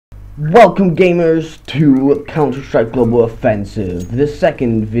Welcome gamers to Counter-Strike Global Offensive, the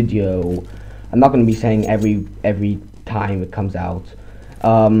second video. I'm not going to be saying every time it comes out,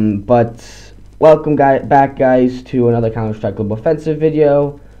 but welcome back guys to another Counter-Strike Global Offensive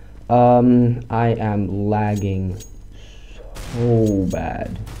video. I am lagging so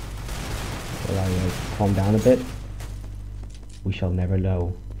bad. Will I calm down a bit? We shall never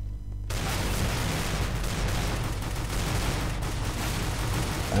know.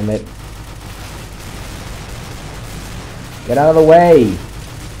 Damn it. Get out of the way!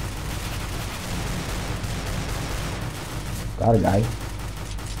 Got a guy.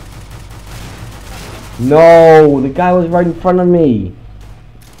 No! The guy was right in front of me!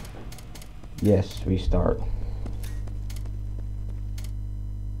 Yes, restart.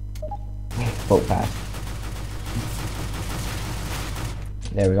 Boat pass.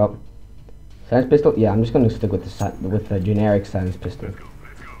 There we go. Silence pistol? Yeah, I'm just gonna stick with the generic silence pistol.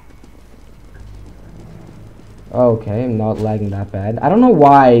 Okay, I'm not lagging that bad. I don't know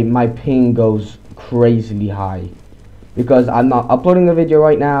why my ping goes crazily high. Because I'm not uploading a video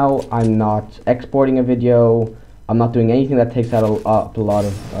right now, I'm not exporting a video, I'm not doing anything that takes up a lot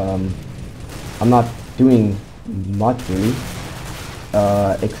of, I'm not doing much really,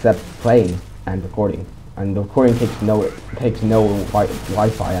 except playing and recording. And the recording takes no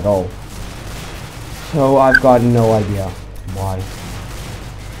Wi-Fi at all. So I've got no idea why.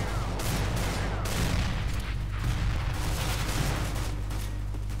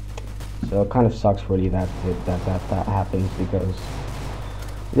 So it kind of sucks really that happens, because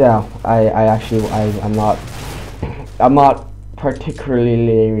yeah, I'm not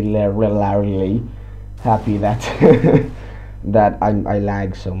particularly happy that that I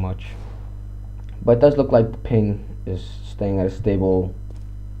lag so much. But it does look like the ping is staying at a stable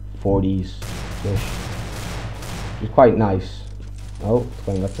 40s ish, which is quite nice. Oh, it's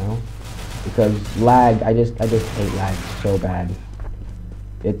going up now. Because lag, I just hate lag so bad.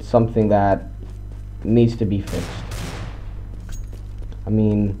 It's something that needs to be fixed. I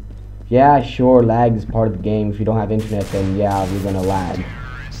mean, yeah, sure, lag is part of the game. If you don't have internet, then yeah, you're gonna lag.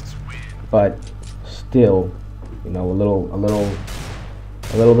 But still, you know, a little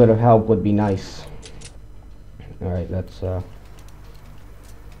bit of help would be nice. All right, let's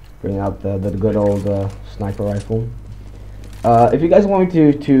bring out the good old sniper rifle. If you guys want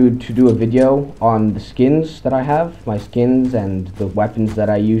me to do a video on the skins that I have, my skins and the weapons that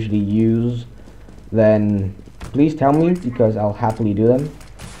I usually use, then please tell me, because I'll happily do them.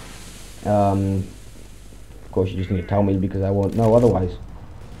 Of course, you just need to tell me, because I won't know otherwise.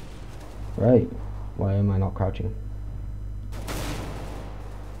 Right. Why am I not crouching?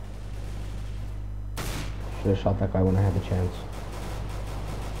 Should have shot that guy when I had the chance.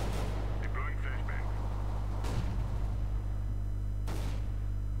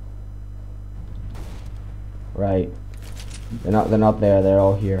 Right. They're not there, they're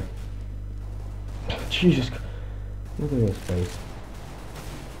all here. Jesus. Look at this face.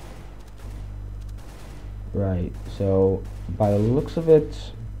 Right, so by the looks of it,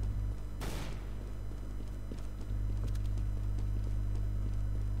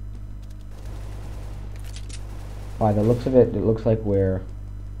 it looks like we're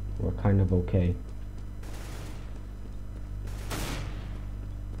kind of okay.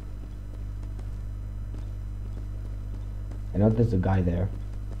 I know there's a guy there.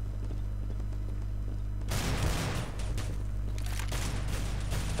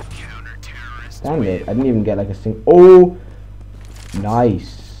 Damn it, I didn't even get like a single. Oh!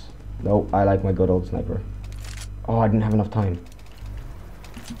 Nice. Nope, I like my good old sniper. Oh, I didn't have enough time.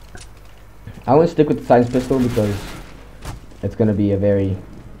 I want to stick with the silence pistol because it's gonna be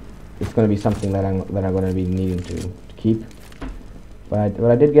something that I'm gonna be needing to keep. But I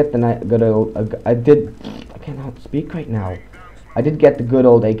did get the good old. I cannot speak right now. I did get the good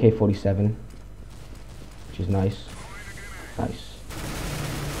old AK-47, which is nice. Nice.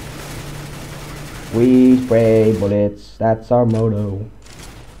 We spray bullets. That's our motto.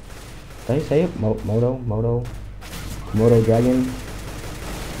 Did I say it? Moto Dragon.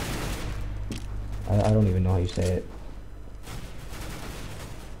 I don't even know how you say it.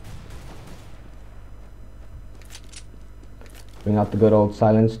 Bring out the good old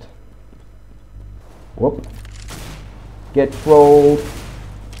silenced. Whoop. Get trolled.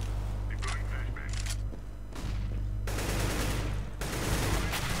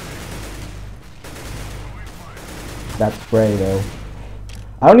 That spray though.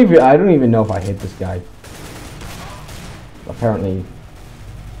 I don't even know if I hit this guy. Apparently.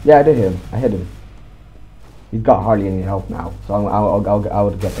 Yeah, I did hit him. I hit him. He's got hardly any health now, so I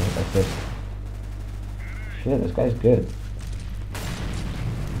would get the assist. Shit, this guy's good.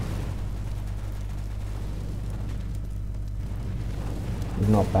 He's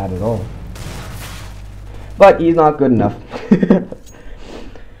not bad at all. But he's not good enough.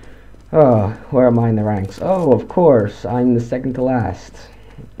 Oh, where am I in the ranks? Oh, of course, I'm the second to last.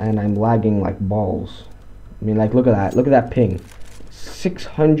 And I'm lagging like balls. I mean, like, look at that. Look at that ping.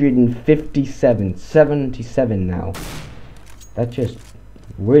 657. 77 now. That's just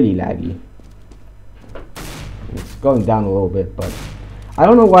really laggy. It's going down a little bit, but I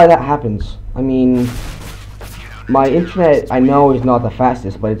don't know why that happens. I mean, my internet, I know, is not the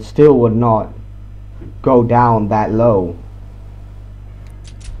fastest, but it still would not go down that low.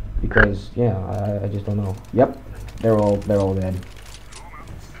 Because, yeah, I just don't know. Yep, they're all dead.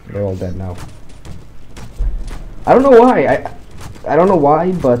 They're all dead now. I don't know why. I don't know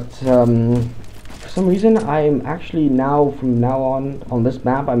why, but for some reason I'm actually now, from now on this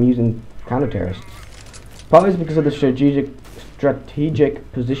map, I'm using counter terrorists. Probably it's because of the strategic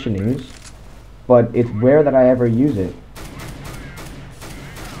positionings, but it's rare that I ever use it.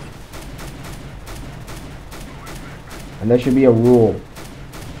 And there should be a rule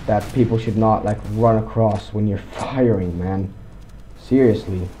that people should not, like, run across when you're firing, man.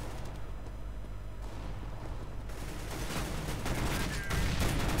 Seriously.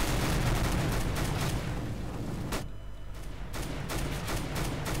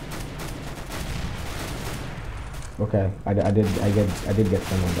 Okay, I did get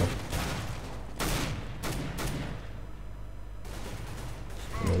someone though.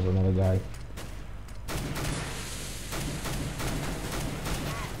 There's another guy.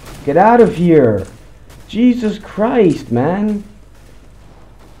 Get out of here! Jesus Christ, man!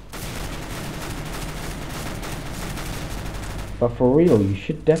 But for real, you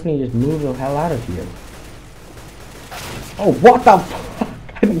should definitely just move the hell out of here. Oh, what the fuck?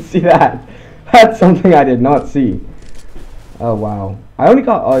 I didn't see that. That's something I did not see. Oh wow. I only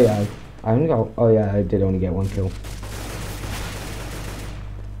got, oh yeah, I did only get one kill.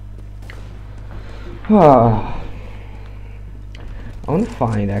 I want to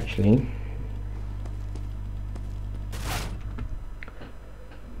find, actually.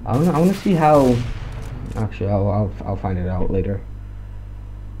 I want to see how. Actually, I'll find it out later.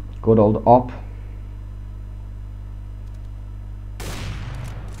 Good old op.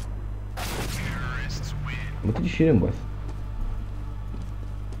 What did you shoot him with?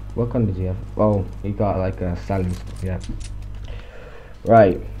 What gun did he have? Oh, he got like a silenced. Yeah.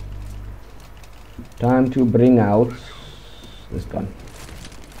 Right. Time to bring out this gun.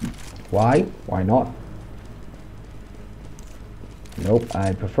 Why? Why not? Nope,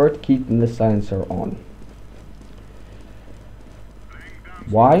 I prefer to keep the silencer on.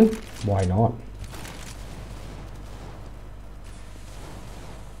 Why? Why not?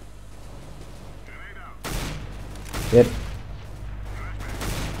 Yep.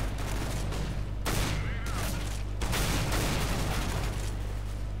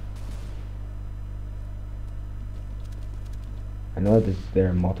 I know that there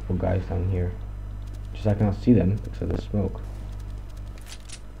are multiple guys down here. Just I cannot see them because of the smoke.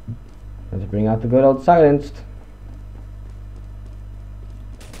 Let's bring out the good old silenced.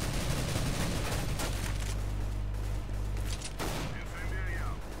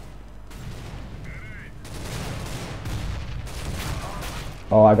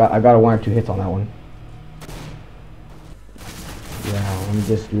 Oh, I got a 1 or 2 hits on that one. Yeah, I'm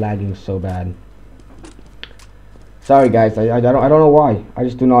just lagging so bad. Sorry guys, I don't know why. I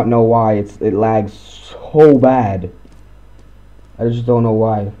just do not know why it lags so bad. I just don't know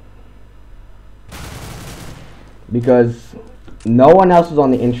why. Because no one else is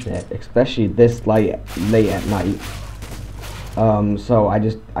on the internet, especially this late at night. So I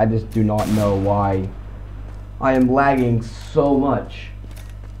just do not know why I am lagging so much.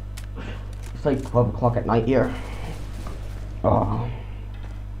 It's like 12 o'clock at night here. Oh.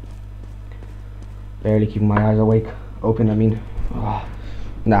 Barely keeping my eyes open. I mean, oh.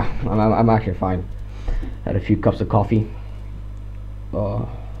 Nah, I'm actually fine. Had a few cups of coffee.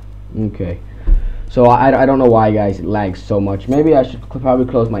 Okay. So I don't know why, guys, it lags so much. Maybe I should probably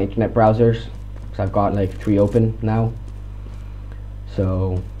close my internet browsers because I've got like 3 open now.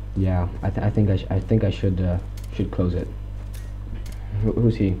 So yeah, I think I should close it.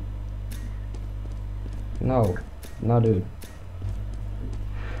 Who's he? No, dude.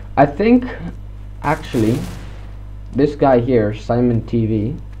 I think actually this guy here, Simon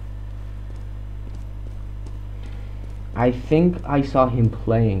TV, I think I saw him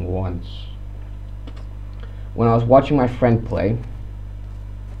playing once when I was watching my friend play.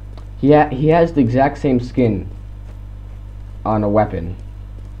 He has the exact same skin on a weapon,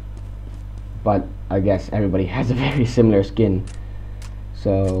 but I guess everybody has a very similar skin,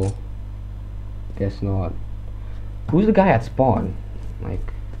 so guess not. Who's the guy at spawn?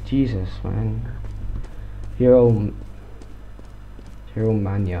 Like, Jesus, man. Hero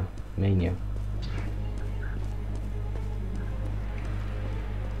mania.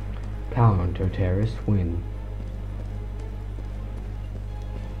 Counter-terrorist win.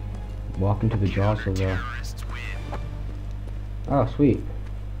 Walk into the jaws of the... Oh, sweet.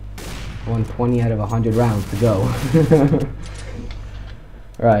 120 out of 100 rounds to go.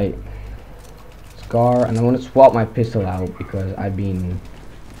 Right. Scar, and I want to swap my pistol out because I've been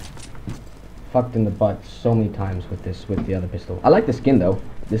fucked in the butt so many times with the other pistol. I like the skin though.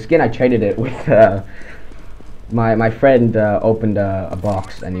 The skin, I traded it with my friend opened a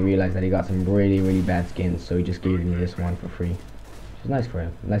box and he realized that he got some really bad skins, so he just gave me this one for free. Which is nice for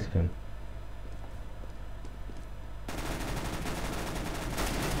him. Nice of him.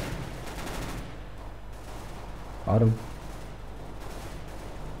 Autumn.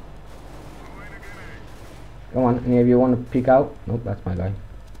 Come on, any of you want to peek out? Nope, that's my guy.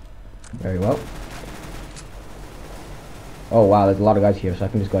 Very well. Oh wow, there's a lot of guys here, so I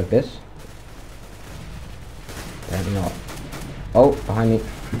can just go like this. And no. Oh, behind me.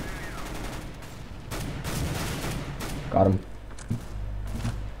 Got him.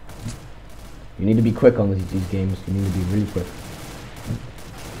 You need to be quick on these games. You need to be really quick.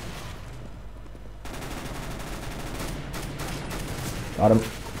 Got him.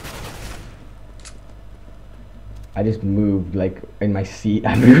 I just moved, like, in my seat.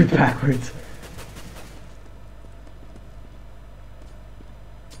 I moved backwards.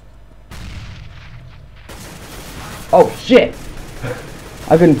 Oh shit!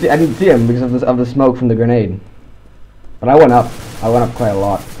 I didn't see him because of the smoke from the grenade. But I went up. I went up quite a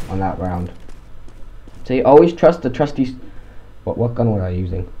lot on that round. So you always trust the trusty. What gun was I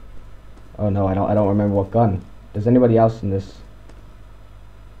using? Oh no, I don't remember what gun. Does anybody else in this?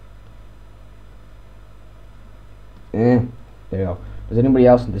 There you go. Does anybody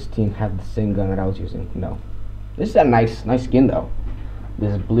else in this team have the same gun that I was using? No. This is a nice skin though.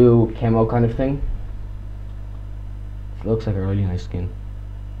 This blue camo kind of thing. It looks like a really nice skin.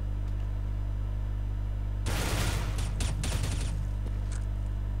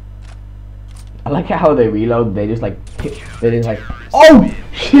 I like how they reload. They just like oh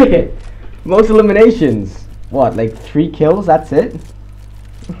shit! Most eliminations. What, like 3 kills? That's it?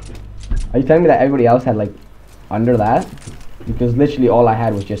 Are you telling me that everybody else had like under that? Because literally all I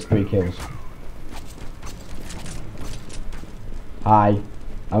had was just 3 kills. Hi,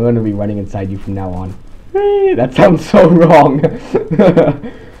 I'm gonna be running inside you from now on. That sounds so wrong.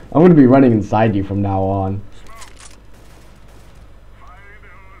 I'm gonna be running inside you from now on.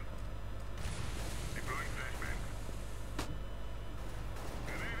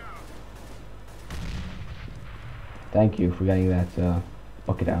 Thank you for getting that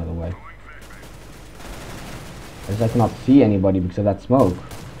bucket out of the way. I cannot see anybody because of that smoke.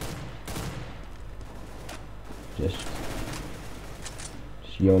 Just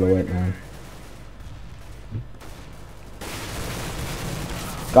YOLO it, man.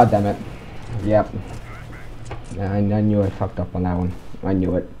 God damn it. Yep. Yeah, I knew I fucked up on that one. I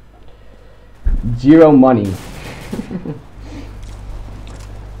knew it. 0 money.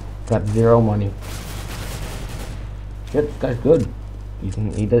 Got 0 money. Shit, this guy's good.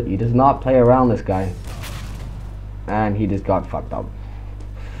 He does not play around, this guy. And he just got fucked up.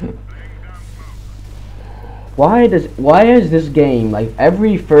 Why is this game, like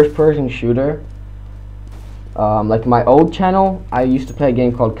every first-person shooter, like my old channel, I used to play a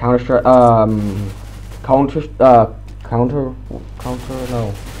game called Counter, no,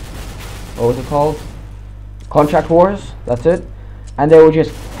 what was it called? Contract Wars, that's it. And they were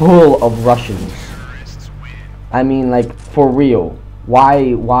just full of Russians. I mean, like, for real.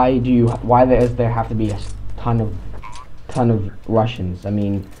 Why does there have to be a ton of Russians? I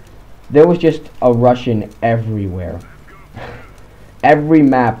mean, there was just a Russian everywhere. Every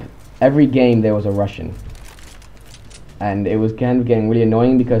map, every game, there was a Russian. And it was kind of getting really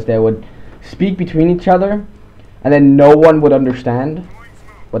annoying because they would speak between each other and then no one would understand.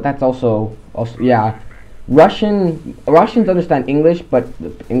 But that's also yeah. Russians understand English, but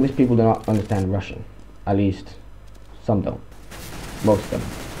English people do not understand Russian. At least some don't. Most of them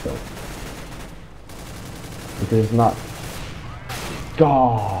don't. Because it's not.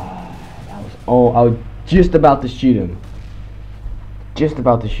 God, that was. Oh, I was just about to shoot him. Just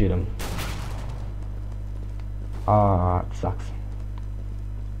about to shoot him. Ah, it sucks.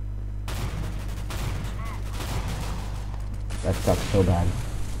 That sucks so bad.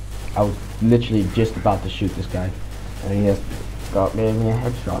 I was literally just about to shoot this guy, and he just gave me a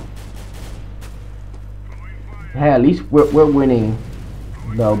headshot. Hey, at least we're winning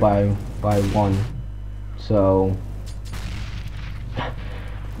though by 1. So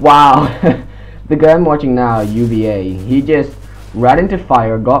Wow. The guy I'm watching now, UVA, he just ran into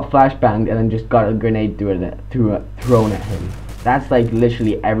fire, got flashbanged, and then just got a grenade thrown at him. That's like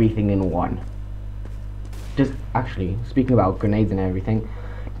literally everything in one. Just actually, speaking about grenades and everything,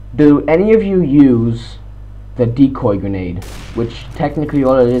 do any of you use the decoy grenade? Which technically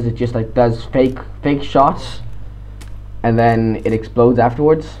all it is, it just like does fake shots, and then it explodes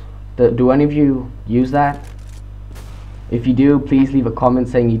afterwards. Do any of you use that? If you do, please leave a comment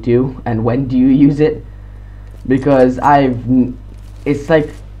saying you do, and when do you use it? Because it's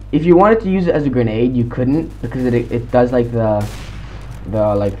like, if you wanted to use it as a grenade, you couldn't, because it does like the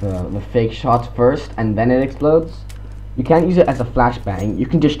fake shots first, and then it explodes. You can't use it as a flashbang. You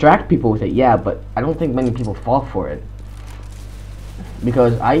can distract people with it, yeah, but I don't think many people fall for it.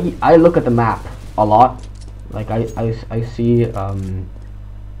 Because I look at the map a lot. Like I see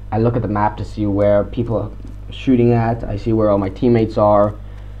I look at the map to see where people are shooting at. I see where all my teammates are.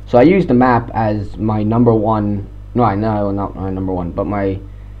 So I use the map as my number one. No, not my number one, but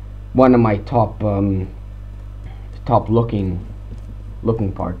one of my top top looking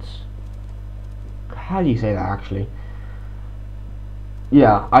parts. How do you say that actually?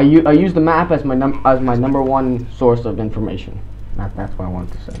 Yeah, I use the map as my number one source of information. That's what I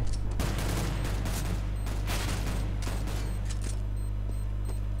want to say.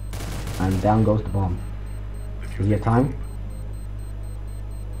 And down goes the bomb. Is he at time?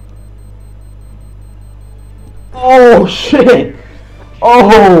 Oh shit!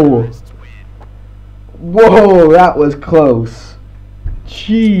 Oh! Whoa, that was close.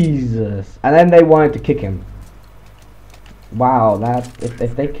 Jesus! And then they wanted to kick him. Wow,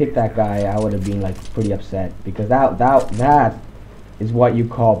 if they kicked that guy, I would have been like pretty upset, because that is what you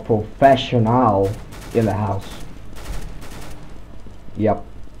call professional in the house. Yep.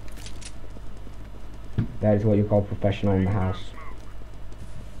 That is what you call professional in the house.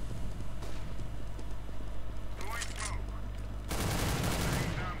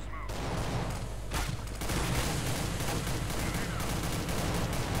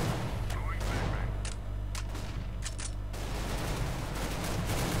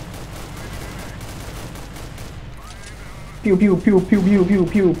 Pew pew pew pew pew pew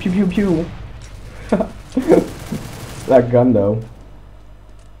pew pew pew pew. That gun though.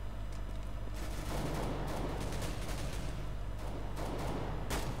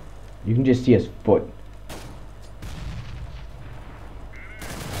 You can just see his foot.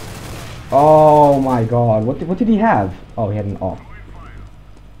 Oh my god, what did he have? Oh, he had an off.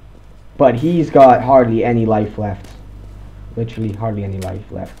 But he's got hardly any life left. Literally hardly any life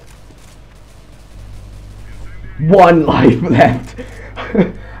left. 1 life left.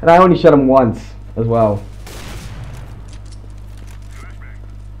 And I only shot him once as well.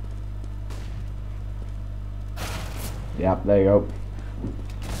 Yep, there you go.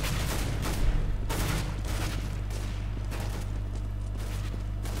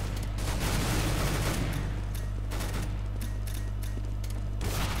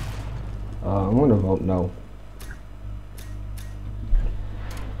 I'm gonna vote no.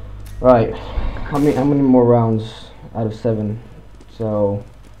 Right, how many more rounds out of 7? So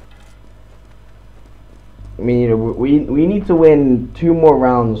we need to win 2 more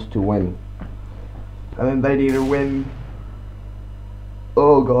rounds to win, and then they need to win,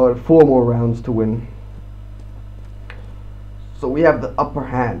 oh god, 4 more rounds to win. So we have the upper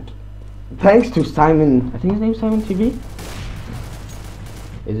hand, thanks to Simon. I think his name's Simon TV.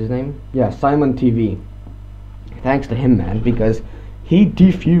 Is his name? Yeah, Simon TV. Thanks to him, man, because he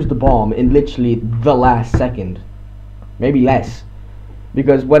defused the bomb in literally the last second, maybe less,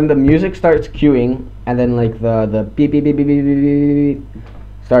 because when the music starts queuing and then like the beep beep beep beep beep beep, beep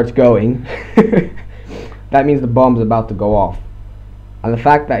starts going, that means the bomb's about to go off. And the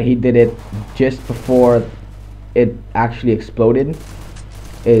fact that he did it just before it actually exploded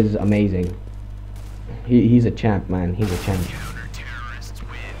is amazing. He's a champ, man. He's a champ.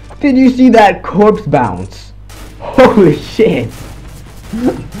 Did you see that corpse bounce? Holy shit!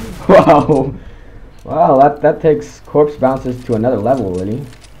 Wow. Wow, that takes corpse bounces to another level, really.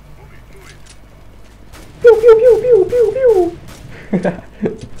 Pew pew pew pew pew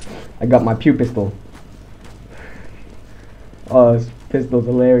pew. I got my pew pistol. Oh, this pistol's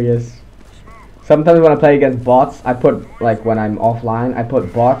hilarious. Sometimes when I play against bots, I put, like when I'm offline, I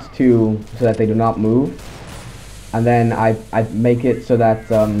put bots so that they do not move. And then I make it so that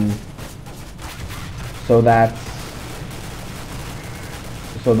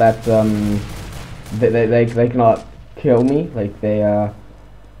they cannot kill me. Like they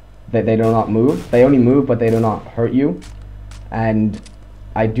do not move. They only move, but they do not hurt you. And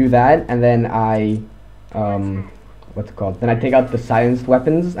I do that, and then I what's it called? Then I take out the silenced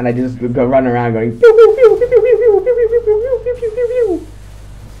weapons and I just go run around going pew pew pew pew pew pew pew pew pew pew pew pew pew pew.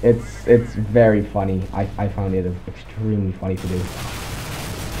 It's very funny. I found it extremely funny to do.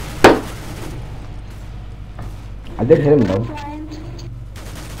 I did hit him though,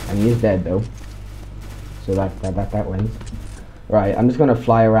 and he is dead though. So that wins. Right, I'm just gonna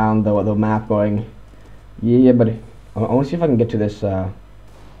fly around the map going. Yeah, buddy. I want to see if I can get to this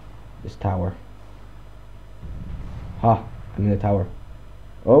this tower. Ha! I'm in the tower.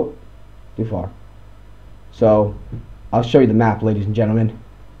 Oh, too far. So, I'll show you the map, ladies and gentlemen.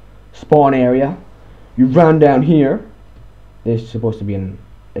 Spawn area. You run down here. There's supposed to be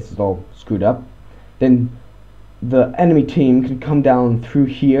this is all screwed up. Then the enemy team can come down through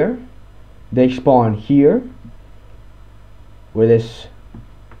here. They spawn here, where this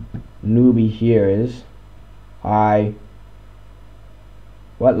newbie here is. Hi.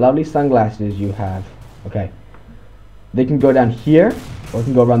 What lovely sunglasses you have. Okay. They can go down here, or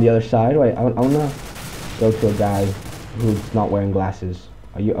can go around the other side. Wait, I wanna go to a guy who's not wearing glasses.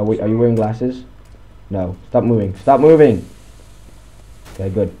 Are you wearing glasses? No. Stop moving. Stop moving. Okay,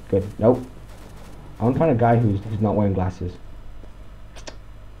 good. Nope. I want to find a guy who's not wearing glasses.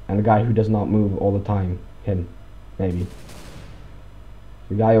 And a guy who does not move all the time. Him. Maybe.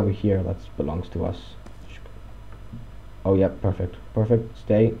 The guy over here, that belongs to us. Oh, yep, perfect. Perfect.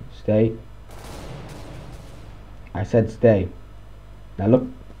 Stay. Stay. I said stay. Now look.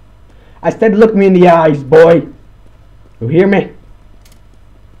 I said look me in the eyes, boy. You hear me?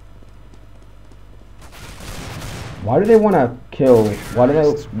 Why do they want to kill? Why do they...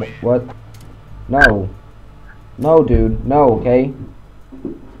 What? No. No, dude. No, okay?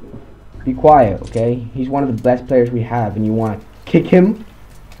 Be quiet, okay? He's one of the best players we have, and you want to kick him?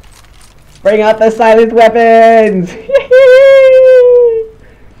 Bring out the silent weapons!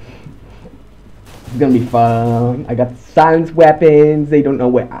 It's gonna be fun. I got the silent weapons. They don't know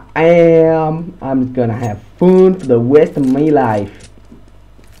where I am. I'm just gonna have fun for the rest of my life.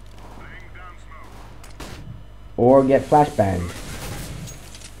 Or get flashbanged.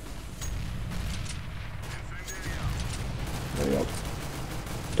 There we go.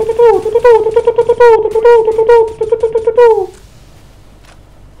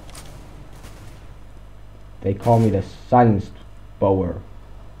 They call me the silenced bower.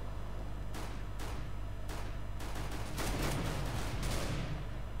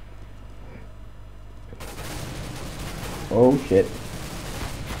 Oh shit.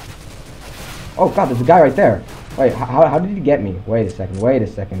 Oh god, there's a guy right there. Wait, how did he get me? Wait a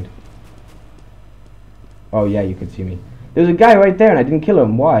second. Oh yeah, you could see me. There's a guy right there and I didn't kill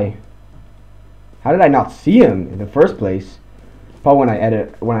him. Why? How did I not see him in the first place? Probably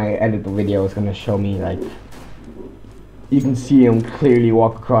when I edit the video, it's gonna show me like you can see him clearly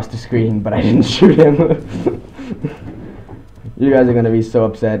walk across the screen, but I didn't shoot him. You guys are gonna be so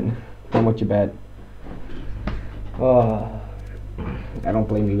upset. How much you bet? Oh, I don't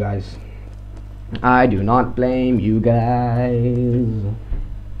blame you guys. I do not blame you guys.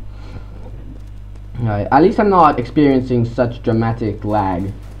 Alright, at least I'm not experiencing such dramatic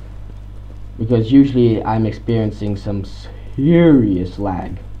lag. Because usually I'm experiencing some serious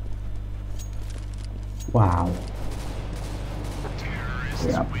lag. Wow.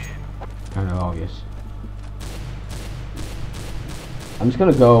 Yeah. Kind of obvious. I'm just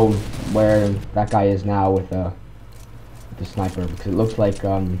gonna go where that guy is now with the sniper, because it looks like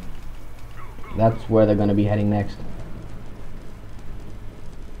that's where they're gonna be heading next.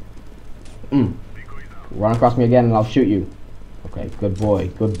 Run across me again and I'll shoot you. Okay, good boy,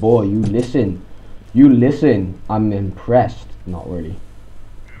 you listen. I'm impressed. Not really.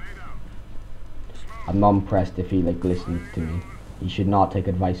 I'm not impressed if he like listens to me. He should not take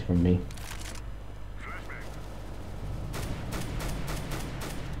advice from me.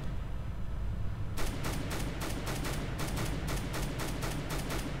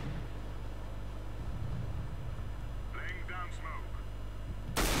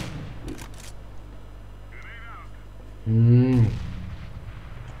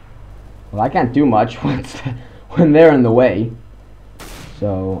 Well, I can't do much when they're in the way.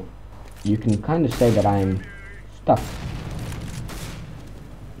 So, you can kind of say that I'm stuck.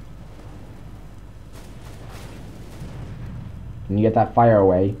 Can you get that fire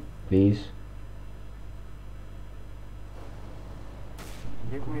away, please?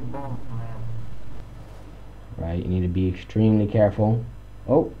 Give me bomb, man. Right, you need to be extremely careful.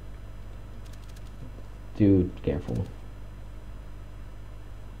 Oh. Dude, careful.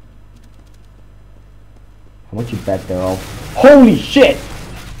 How much you bet they're all... Holy shit!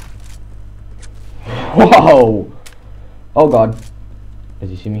 Whoa! Oh god. Does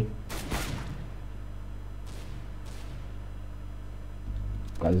he see me?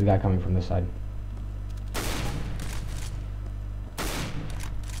 God, there's a guy coming from this side.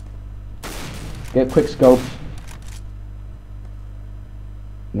 Get quick scopes.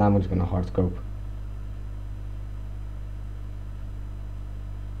 Now I'm just gonna hard scope.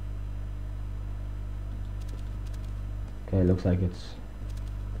 Okay, looks like it's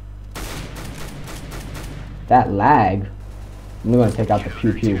that lag. I'm gonna take out the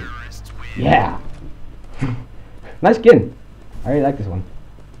pew pew. Yeah. Nice skin. I really like this one.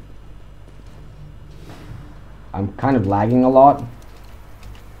 I'm kind of lagging a lot,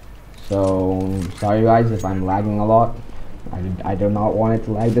 so sorry guys if I'm lagging a lot. I do not want it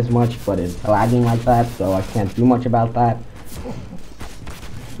to lag this much, but it's lagging like that, so I can't do much about that.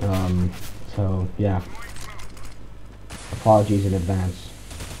 So yeah, apologies in advance.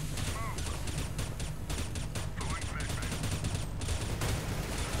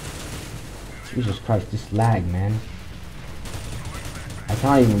 Jesus Christ, this lag, man. I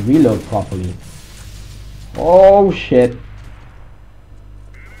can't even reload properly. Oh shit.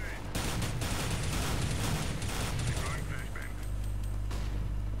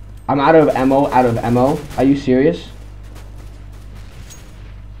 I'm out of ammo. Are you serious?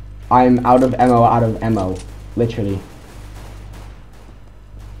 I'm out of ammo, literally.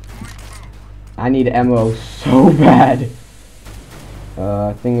 I need ammo so bad.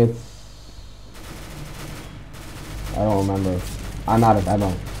 I think it's... I don't remember. I'm out of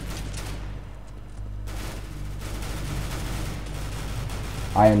ammo.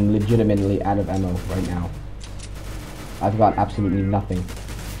 I am legitimately out of ammo right now. I've got absolutely nothing.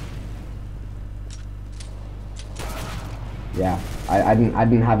 Yeah, I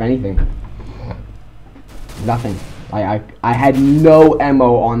didn't have anything. Nothing. I had no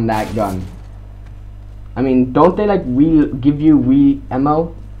ammo on that gun. I mean, don't they like give you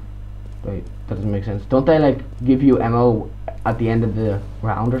ammo? Wait, that doesn't make sense. Don't they like give you ammo at the end of the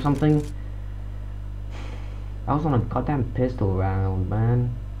round or something? I was on a goddamn pistol round,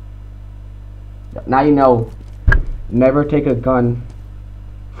 man. Now you know. Never take a gun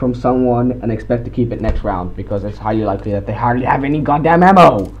from someone and expect to keep it next round, because it's highly likely that they hardly have any goddamn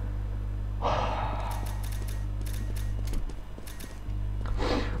ammo.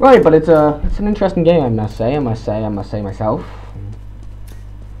 Right, but it's an interesting game, I must say myself.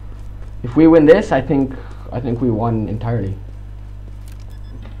 If we win this, I think we won entirely.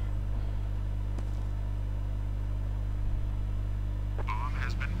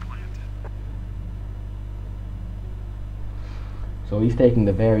 So he's taking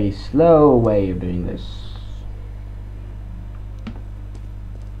the very slow way of doing this.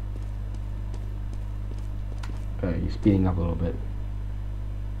 Okay, he's speeding up a little bit.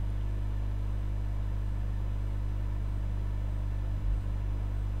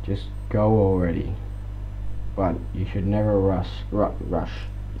 Just go already. But you should never rush.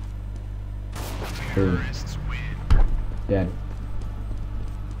 Boom. Dead.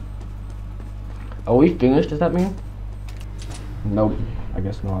 Are we finished, does that mean? Nope, I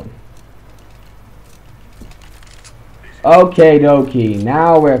guess not. Okay, dokie.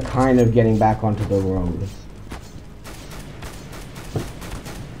 Now we're kind of getting back onto the road.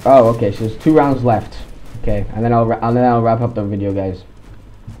 Oh, okay. So there's 2 rounds left. Okay, and then I'll wrap up the video, guys.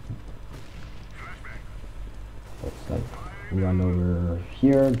 Let's like run over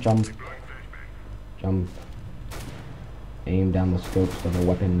here, jump, aim down the scopes of a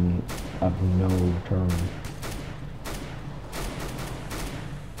weapon of no return.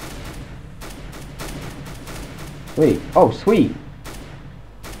 Sweet. Oh, sweet.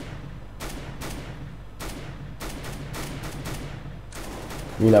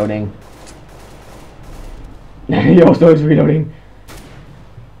 Reloading. He also is reloading.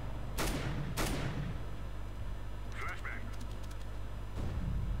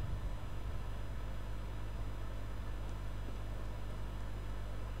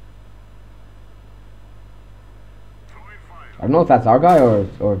 I don't know if that's our guy or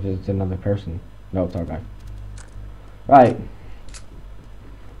if it's another person. No, it's our guy. Right.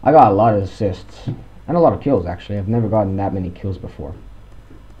 I got a lot of assists. And a lot of kills, actually. I've never gotten that many kills before.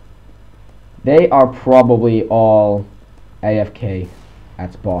 They are probably all AFK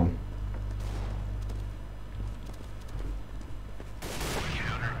at spawn.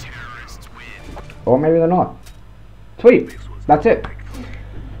 Or maybe they're not. Sweet. That's it.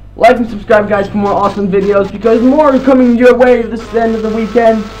 Like and subscribe, guys, for more awesome videos, because more are coming your way this end of the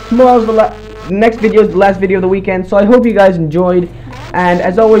weekend. Tomorrow's the next video is the last video of the weekend, so I hope you guys enjoyed. And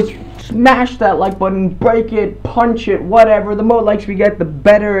as always, smash that like button, break it, punch it, whatever. The more likes we get, the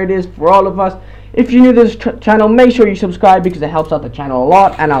better it is for all of us. If you're new to this channel, make sure you subscribe, because it helps out the channel a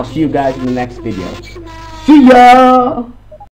lot. And I'll see you guys in the next video. See ya!